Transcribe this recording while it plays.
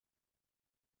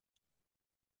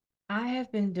I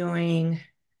have been doing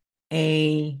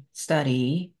a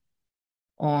study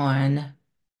on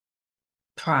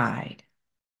pride.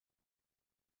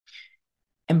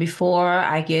 And before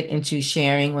I get into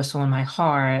sharing what's on my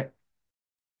heart,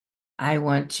 I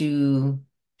want to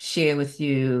share with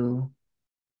you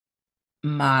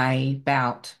my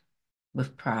bout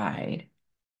with pride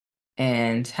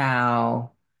and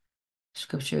how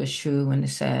scripture is true when it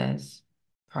says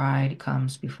pride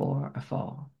comes before a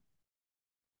fall.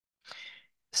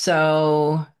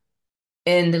 So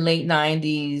in the late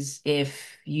 90s,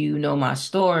 if you know my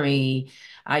story,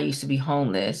 I used to be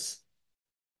homeless.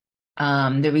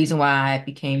 The reason why I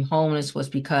became homeless was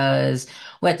because,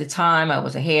 well, at the time I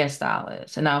was a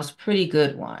hairstylist and I was a pretty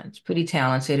good one. It's pretty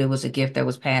talented. It was a gift that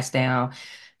was passed down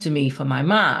to me from my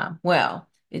mom. Well,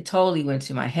 it totally went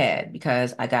to my head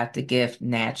because I got the gift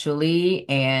naturally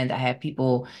and I had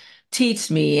people teach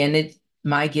me and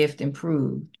my gift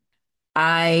improved.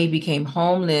 I became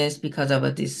homeless because of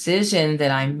a decision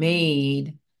that I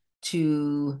made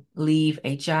to leave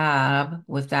a job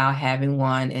without having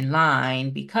one in line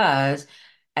because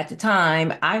at the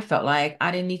time I felt like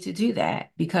I didn't need to do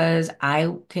that because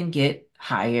I can get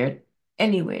hired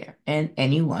anywhere and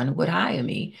anyone would hire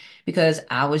me because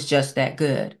I was just that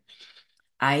good.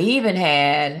 I even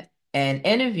had an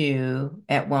interview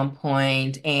at one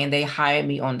point and they hired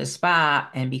me on the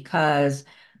spot. And because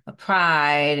of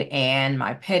pride and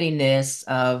my pettiness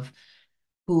of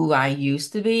who I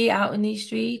used to be out in these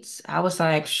streets, I was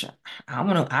like, I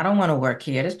don't want to work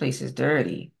here. This place is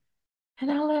dirty.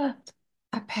 And I left.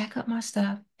 I packed up my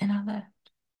stuff and I left.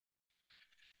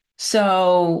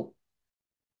 So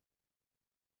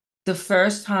the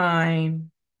first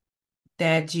time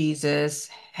that Jesus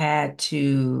had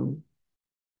to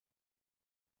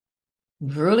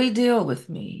really deal with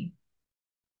me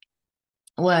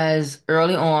was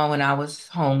early on when I was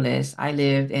homeless. I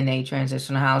lived in a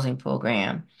transitional housing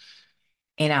program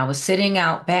and I was sitting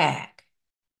out back.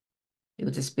 It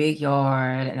was this big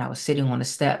yard and I was sitting on the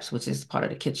steps, which is part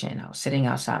of the kitchen. I was sitting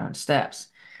outside on the steps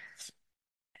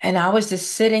and I was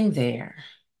just sitting there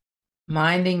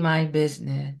minding my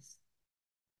business.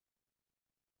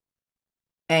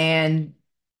 And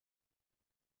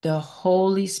the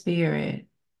Holy Spirit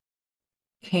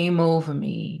came over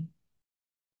me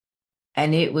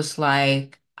and it was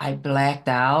like I blacked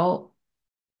out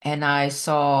and I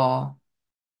saw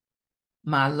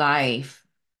my life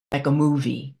like a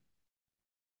movie.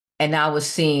 And I was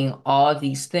seeing all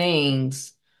these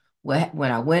things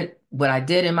when I went, what I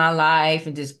did in my life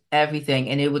and just everything.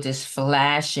 And it was just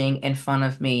flashing in front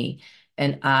of me.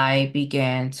 And I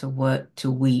began to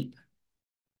weep.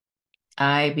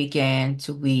 I began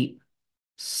to weep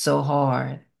so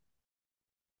hard.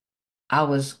 I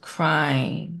was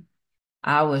crying.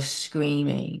 I was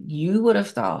screaming. You would have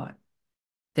thought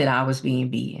that I was being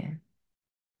beaten.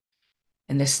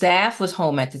 And the staff was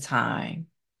home at the time.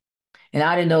 And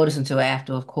I didn't notice until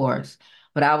after, of course.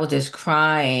 But I was just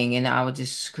crying and I was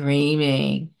just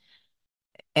screaming.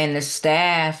 And the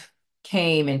staff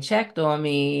came and checked on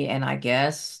me. And I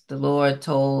guess the Lord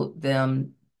told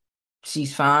them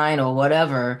she's fine or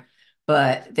whatever.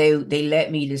 But they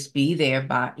let me just be there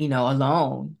by,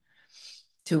 alone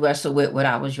to wrestle with what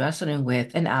I was wrestling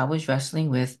with. And I was wrestling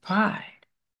with pride.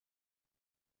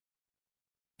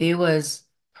 It was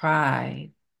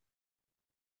pride.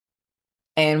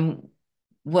 And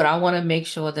what I want to make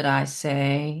sure that I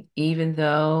say, even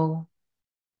though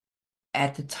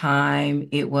at the time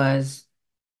it was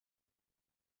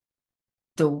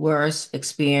the worst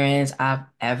experience I've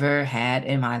ever had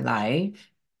in my life,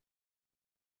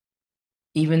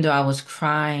 even though I was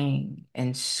crying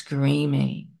and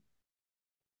screaming,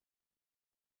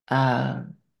 uh,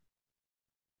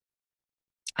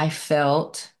 I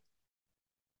felt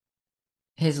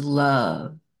his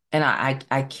love. And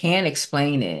I can't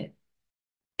explain it.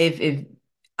 If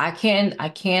I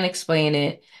can't explain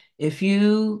it. If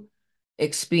you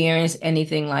experience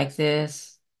anything like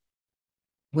this,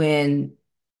 when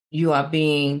you are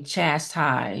being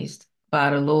chastised by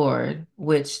the Lord,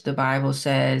 which the Bible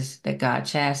says that God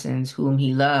chastens whom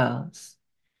he loves.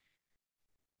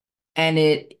 And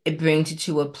it brings you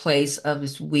to a place of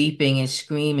this weeping and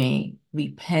screaming,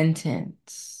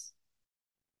 repentance,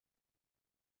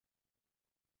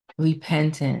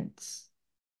 repentance.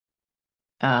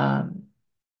 Um,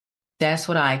 that's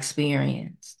what I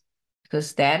experienced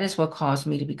because that is what caused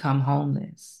me to become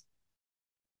homeless.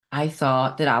 I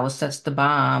thought that I was such the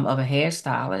bomb of a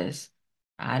hairstylist.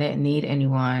 I didn't need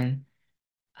anyone.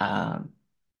 Um,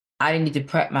 I didn't need to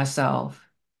prep myself.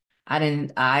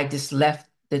 I just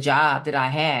left the job that I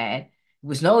had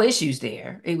was no issues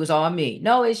there. It was all me.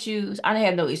 No issues. I didn't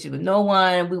have no issues with no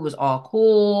one. We was all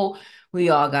cool. We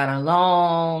all got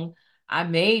along. I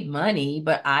made money,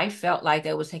 but I felt like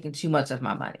they was taking too much of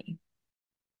my money.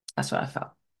 That's what I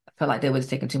felt. I felt like they was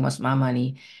taking too much of my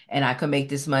money, and I could make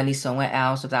this money somewhere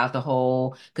else without the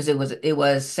whole, because it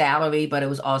was salary, but it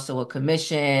was also a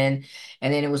commission,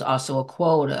 and then it was also a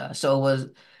quota. So it was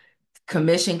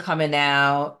commission coming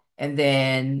out, and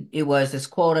then it was this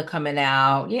quota coming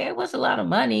out. Yeah, it was a lot of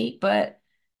money, but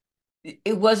it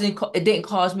didn't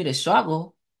cause me to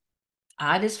struggle.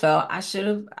 I just felt I should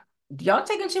have, y'all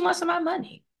taking too much of my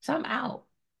money. So I'm out.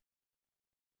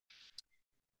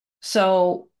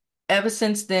 So ever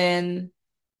since then,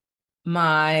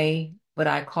 my what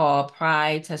I call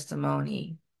pride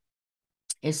testimony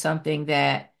is something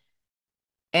that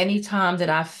anytime that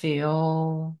I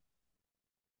feel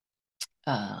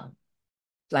uh,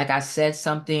 like I said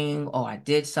something or I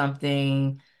did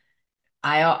something,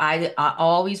 I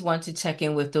always want to check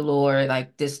in with the Lord,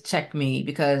 like just check me,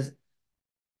 because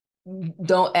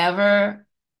don't ever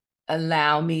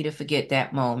allow me to forget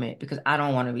that moment, because I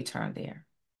don't want to return there.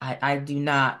 I do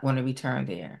not want to return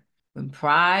there. When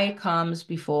pride comes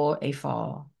before a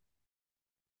fall,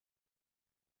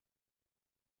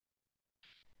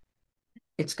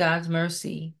 it's God's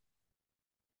mercy.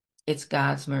 It's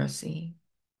God's mercy.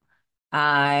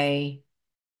 I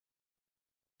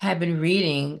have been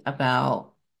reading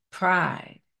about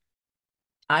pride.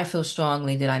 I feel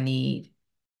strongly that I need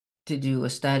to do a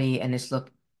study and just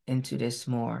look into this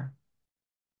more,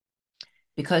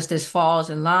 because this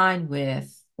falls in line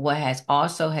with what has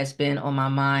been on my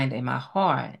mind and my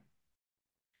heart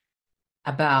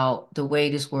about the way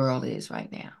this world is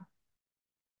right now.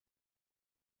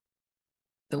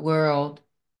 The world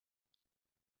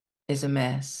is a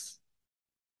mess.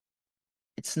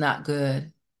 It's not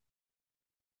good.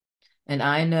 And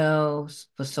I know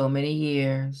for so many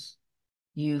years,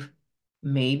 you've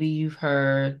you've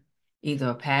heard either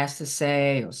a pastor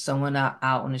say or someone out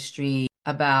on the street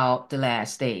about the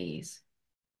last days.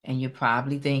 And you're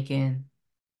probably thinking,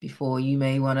 before you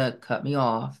may want to cut me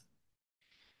off,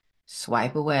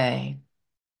 swipe away,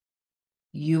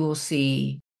 you will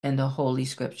see in the Holy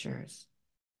Scriptures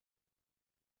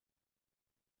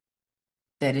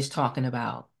that is talking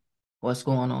about what's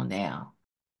going on now.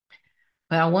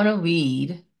 But I want to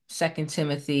read 2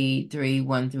 Timothy 3,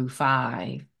 1 through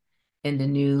 5 in the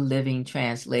New Living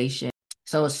Translation.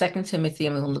 So 2 Timothy,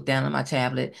 I'm going to look down on my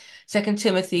tablet. 2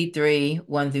 Timothy 3,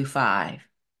 1 through 5.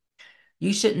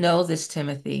 You should know this,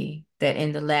 Timothy, that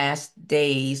in the last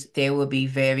days there will be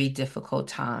very difficult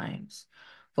times.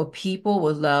 For people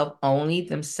will love only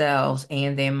themselves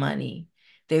and their money.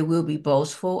 They will be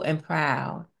boastful and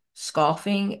proud,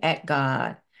 scoffing at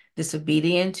God,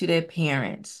 disobedient to their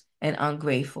parents, and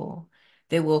ungrateful.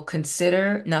 They will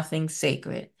consider nothing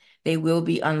sacred. They will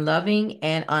be unloving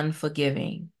and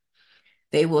unforgiving.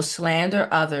 They will slander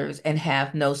others and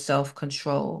have no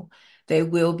self-control. They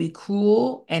will be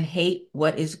cruel and hate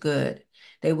what is good.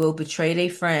 They will betray their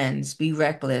friends, be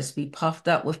reckless, be puffed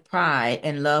up with pride,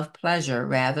 and love pleasure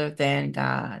rather than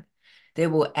God. They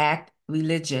will act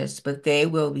religious, but they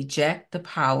will reject the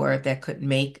power that could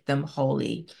make them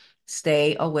holy.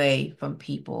 Stay away from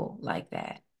people like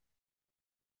that.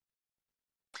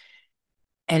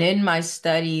 And in my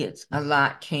study, a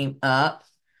lot came up,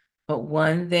 but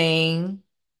one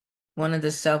of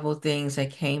the several things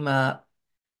that came up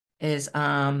is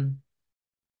pride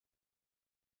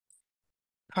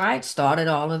started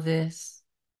all of this,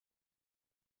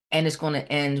 and it's going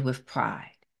to end with pride.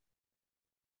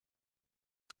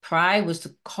 Pride was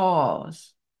the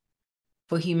cause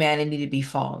for humanity to be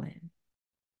fallen.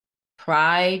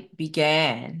 Pride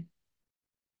began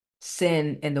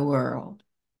sin in the world.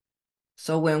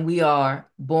 So when we are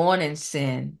born in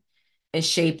sin and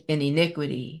shaped in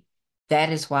iniquity,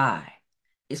 that is why.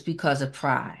 It's because of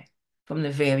pride from the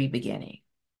very beginning.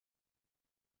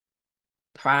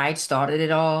 Pride started it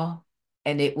all,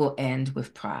 and it will end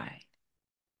with pride.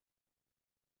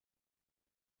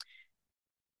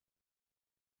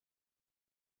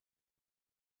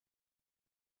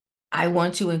 I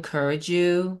want to encourage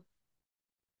you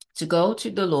to go to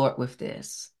the Lord with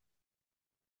this,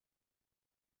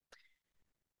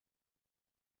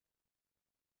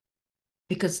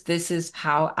 because this is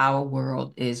how our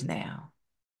world is now.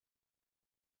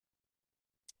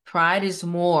 Pride is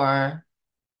more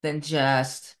than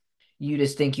just you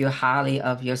just think you're highly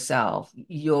of yourself.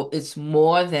 It's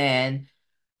more than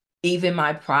even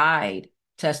my pride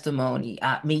testimony.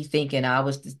 Me thinking I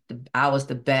was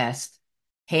the best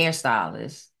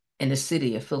hairstylist in the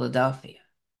city of Philadelphia.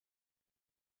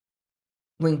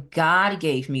 When God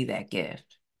gave me that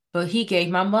gift, But he gave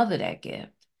my mother that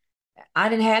gift. I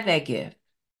didn't have that gift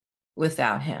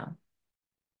without him.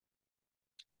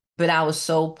 But I was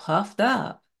so puffed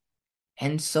up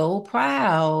and so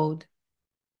proud,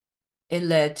 it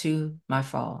led to my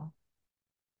fall.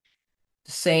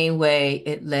 The same way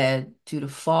it led to the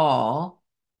fall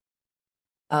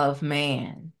of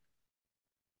man,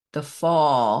 the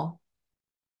fall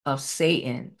of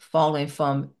Satan falling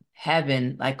from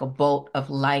heaven like a bolt of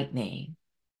lightning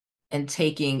and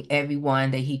taking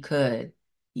everyone that he could.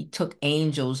 He took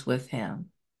angels with him.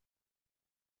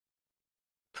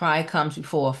 Pride comes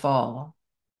before a fall.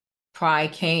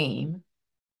 Pride came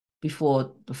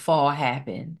before the fall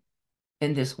happened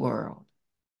in this world.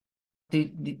 Do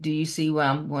you see where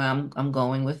I'm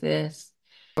going with this?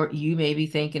 Or you may be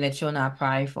thinking that you're not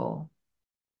prideful.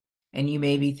 And you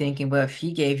may be thinking, well, if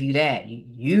he gave you that,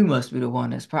 you must be the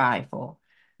one that's prideful.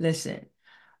 Listen,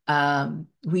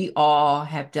 we all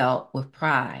have dealt with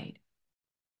pride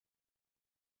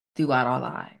throughout our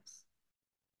lives,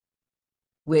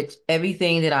 which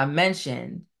everything that I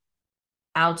mentioned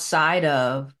outside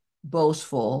of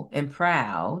boastful and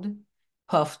proud,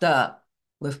 puffed up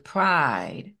with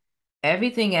pride,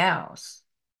 everything else,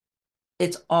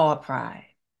 it's all pride.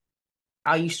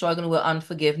 Are you struggling with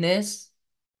unforgiveness?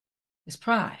 It's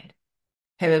pride.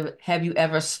 Have you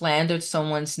ever slandered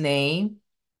someone's name?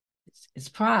 It's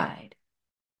pride.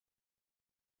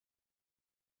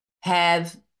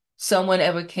 Have someone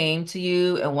ever came to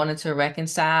you and wanted to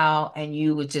reconcile and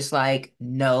you were just like,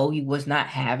 no, you was not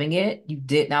having it. You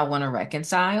did not want to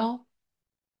reconcile?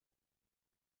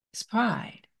 It's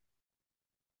pride.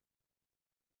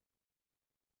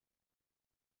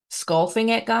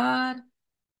 Scoffing at God,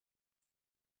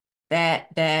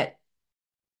 that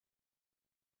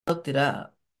looked it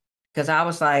up because I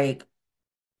was like,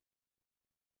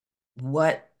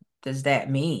 what does that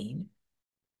mean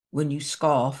when you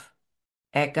scoff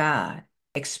at God?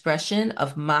 Expression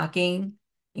of mocking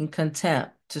and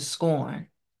contempt to scorn.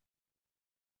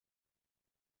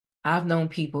 I've known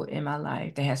people in my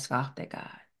life that have scoffed at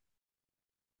God,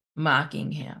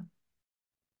 mocking him.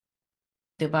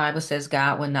 The Bible says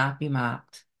God will not be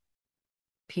mocked,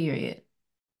 period.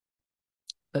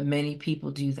 But many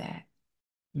people do that.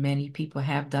 Many people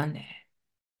have done that.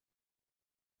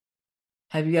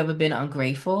 Have you ever been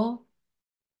ungrateful?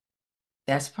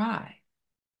 That's pride.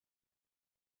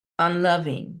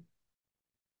 Unloving,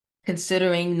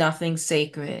 considering nothing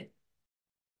sacred,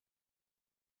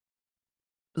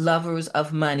 lovers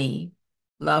of money,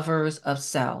 lovers of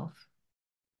self.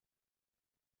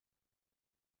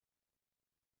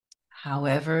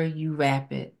 However you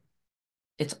wrap it,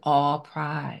 it's all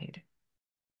pride.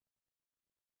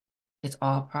 It's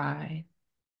all pride.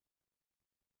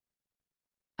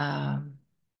 Um,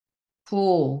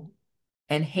 Cruel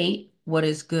and hate what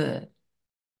is good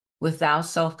without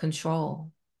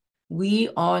self-control. We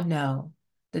all know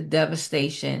the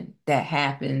devastation that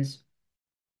happens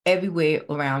everywhere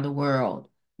around the world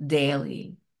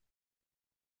daily.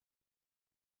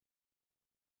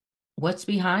 What's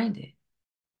behind it?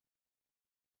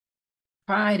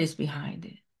 Pride is behind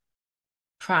it.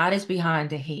 Pride is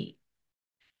behind the hate.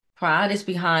 Pride is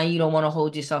behind you don't want to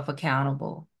hold yourself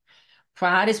accountable.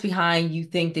 Pride is behind you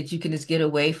think that you can just get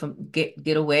away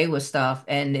with stuff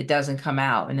and it doesn't come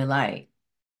out in the light.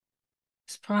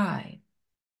 It's pride.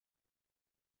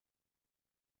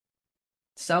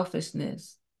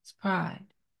 Selfishness. It's pride.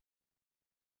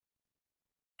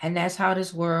 And that's how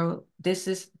this world, this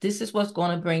is what's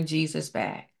going to bring Jesus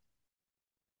back.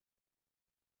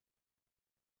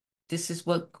 This is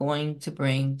what's going to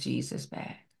bring Jesus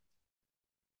back.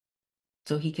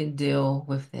 So he can deal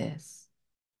with this.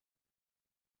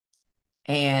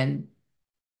 And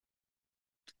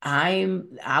I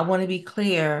want to be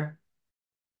clear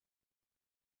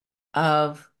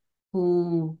of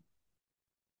who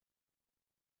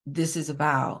this is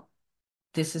about.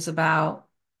 This is about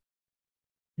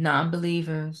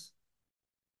non-believers.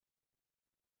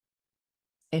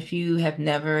 If you have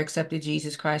never accepted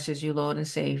Jesus Christ as your Lord and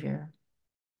Savior,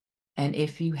 and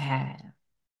if you have,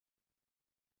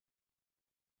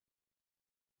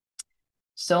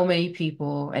 so many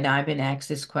people, and I've been asked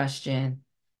this question,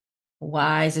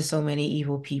 why is there so many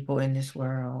evil people in this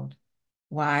world?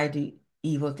 Why do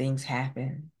evil things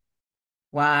happen?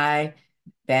 Why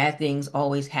bad things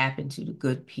always happen to the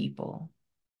good people?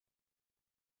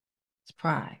 It's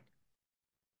pride.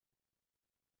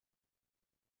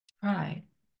 Pride.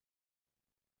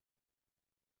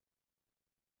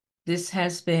 This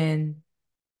has been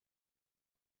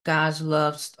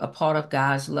a part of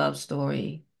God's love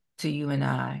story to you and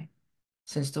I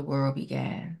since the world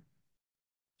began.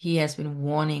 He has been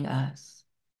warning us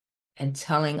and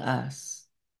telling us.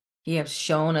 He has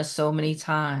shown us so many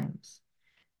times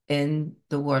in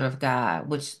the Word of God,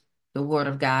 which the Word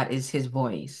of God is his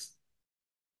voice,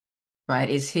 right?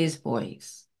 It's his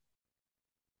voice.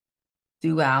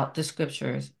 Throughout the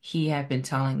scriptures, he has been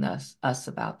telling us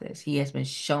about this. He has been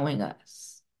showing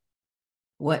us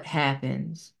what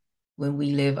happens when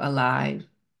we live a life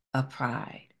of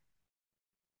pride.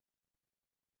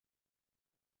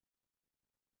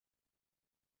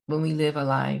 When we live a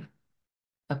life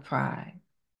of pride.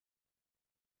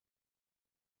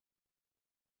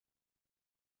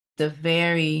 The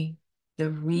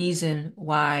reason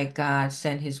why God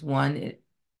sent his one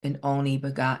and only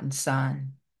begotten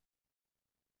Son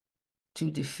to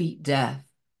defeat death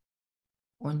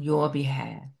on your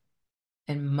behalf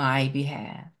and my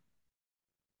behalf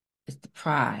is the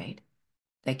pride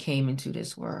that came into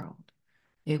this world.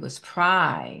 It was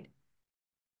pride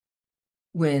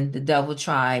when the devil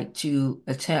tried to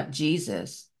tempt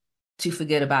Jesus to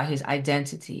forget about his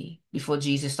identity before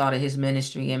Jesus started his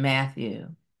ministry in Matthew.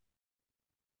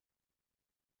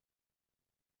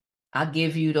 I'll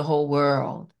give you the whole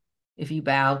world if you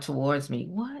bow towards me.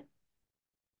 What?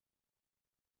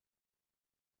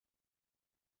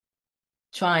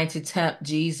 Trying to tempt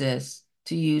Jesus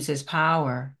to use his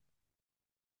power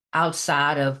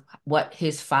outside of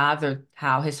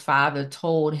how his father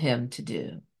told him to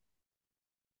do.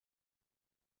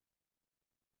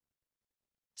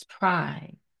 It's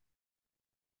pride.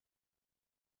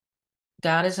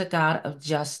 God is a God of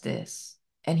justice,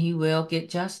 and he will get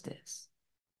justice.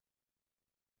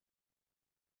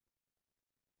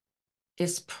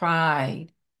 It's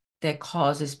pride that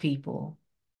causes people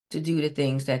to do the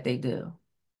things that they do.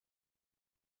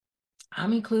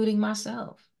 I'm including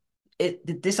myself.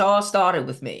 This all started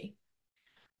with me.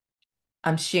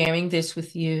 I'm sharing this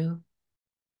with you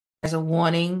as a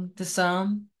warning to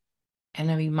some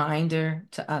and a reminder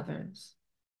to others.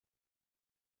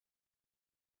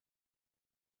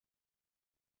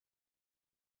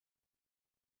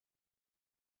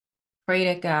 Pray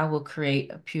that God will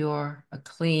create a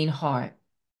clean heart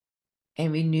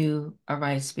and renew a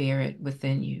right spirit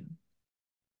within you.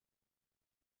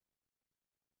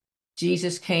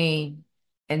 Jesus came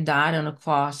and died on the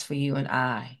cross for you and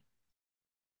I,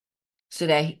 so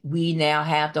that we now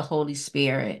have the Holy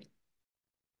Spirit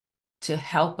to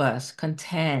help us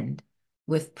contend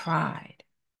with pride.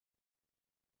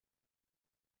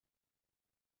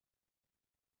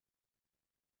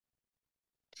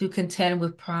 To contend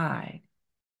with pride.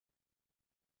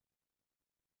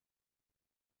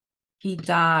 He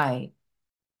died.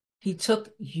 He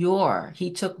took my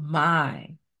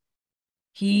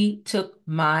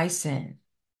sin,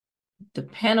 the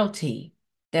penalty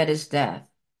that is death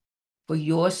for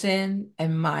your sin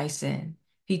and my sin.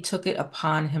 He took it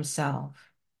upon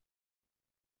himself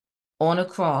on a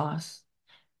cross,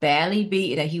 badly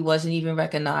beaten that he wasn't even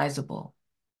recognizable.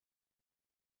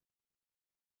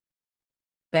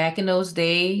 Back in those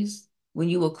days, when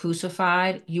you were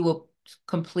crucified, you were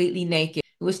completely naked.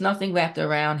 There was nothing wrapped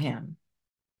around him.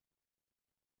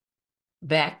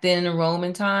 Back then in the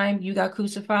Roman time, you got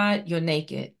crucified, you're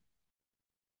naked.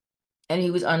 And he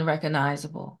was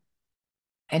unrecognizable.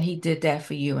 And he did that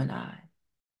for you and I.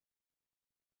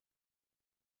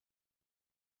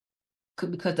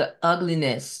 Because the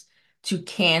ugliness to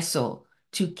cancel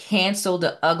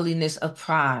the ugliness of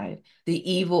pride,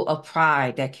 the evil of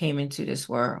pride that came into this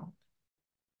world.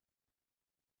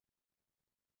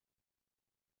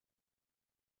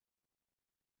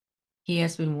 He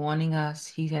has been warning us.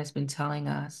 He has been telling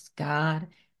us. God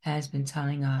has been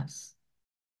telling us.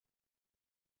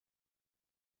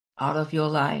 All of your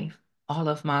life, all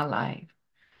of my life,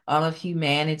 all of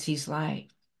humanity's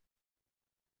life.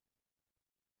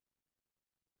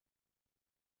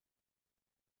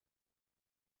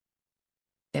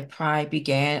 That pride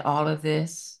began all of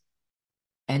this,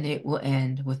 and it will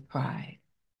end with pride.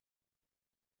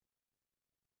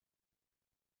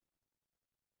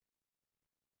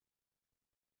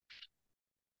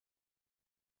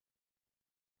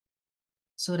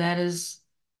 So that is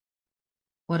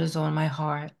what is on my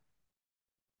heart.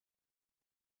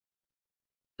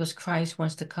 Because Christ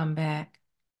wants to come back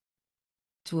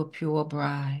to a pure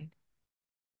bride.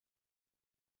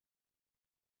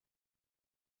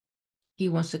 He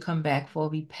wants to come back for a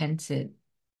repentant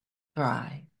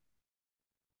bride.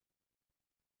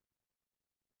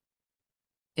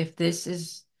 If this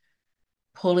is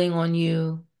pulling on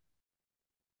you,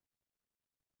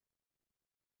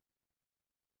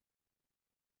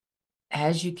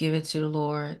 as you give it to the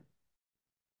Lord,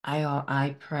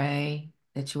 I pray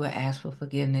that you will ask for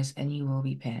forgiveness and you will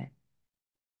repent.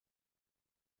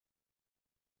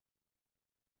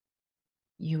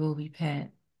 you will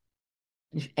repent.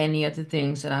 If any of the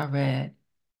things that I read,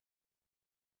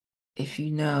 if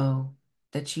you know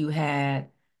that you had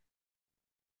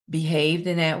behaved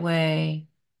in that way,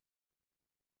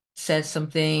 said some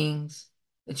things,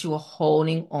 that you are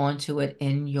holding on to it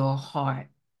in your heart,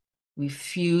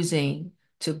 refusing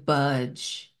to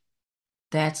budge,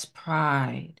 that's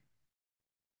pride.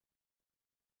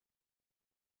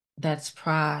 That's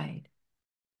pride.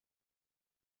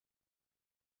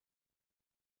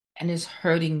 And it's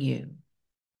hurting you.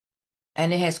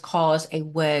 And it has caused a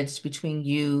wedge between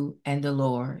you and the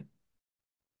Lord.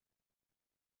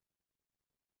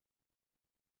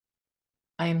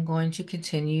 I am going to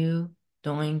continue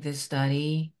doing this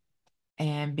study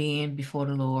and being before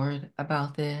the Lord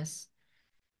about this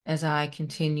as I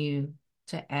continue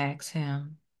to ask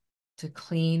Him to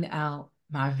clean out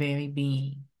my very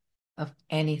being of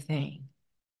anything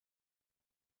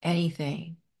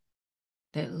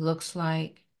that looks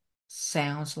like,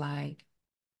 sounds like,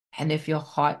 and if your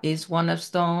heart is one of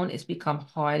stone, it's become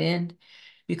hardened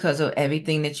because of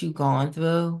everything that you've gone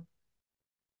through.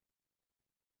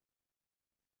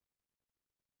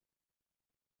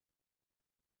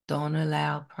 Don't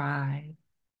allow pride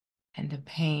and the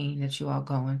pain that you are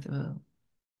going through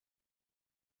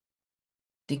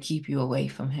to keep you away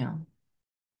from Him,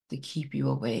 to keep you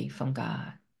away from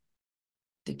God,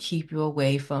 to keep you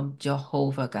away from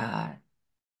Jehovah God,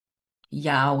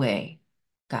 Yahweh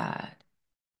God,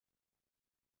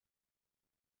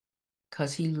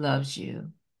 because He loves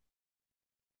you.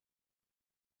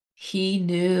 He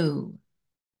knew,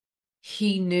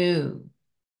 He knew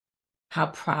how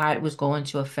pride was going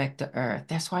to affect the earth.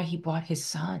 That's why He brought His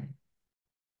Son.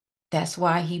 That's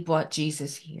why He brought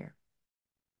Jesus here,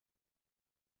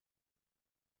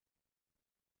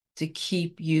 to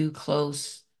keep you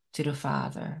close to the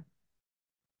Father.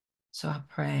 So I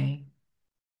pray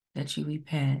that you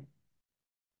repent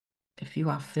if you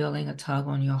are feeling a tug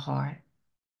on your heart,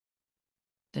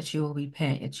 that you will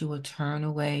repent, that you will turn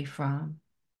away from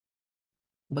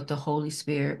what the Holy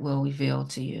Spirit will reveal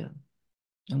to you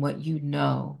and what you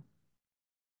know,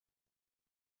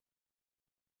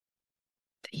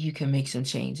 that you can make some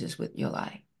changes with your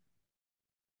life,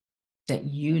 that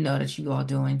you know that you are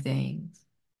doing things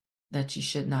that you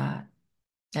should not,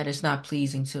 that is not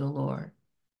pleasing to the Lord.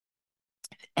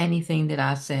 Anything that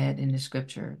I said in the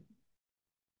scripture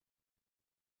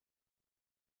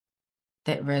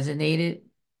that resonated,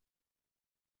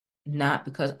 not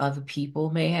because other people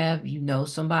may have, you know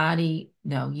somebody,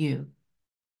 no, you.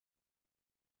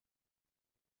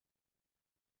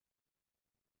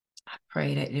 I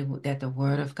pray that that the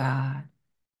word of God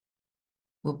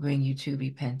will bring you to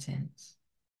repentance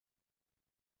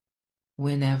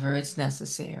whenever it's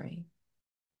necessary,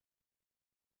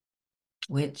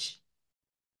 which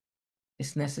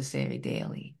is necessary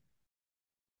daily.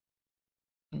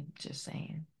 I'm just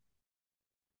saying.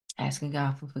 Asking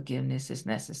God for forgiveness is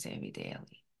necessary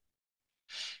daily.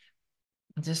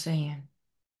 I'm just saying.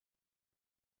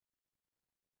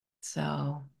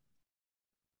 So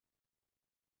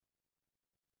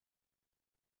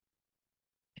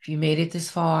if you made it this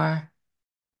far,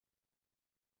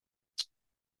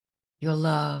 you're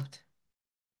loved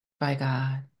by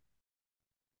God.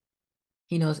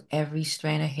 He knows every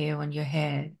strand of hair on your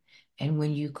head. And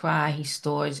when you cry, He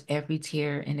stores every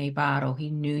tear in a bottle. He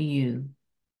knew you.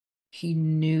 He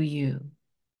knew you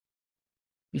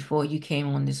before you came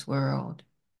on this world.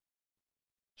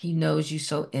 He knows you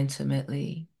so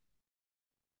intimately.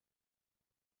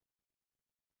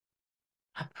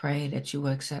 I pray that you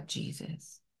will accept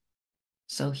Jesus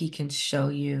so He can show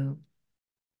you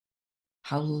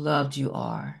how loved you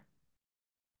are.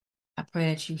 I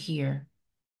pray that you hear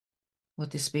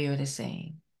what the Spirit is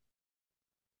saying.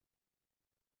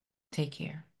 Take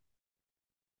care.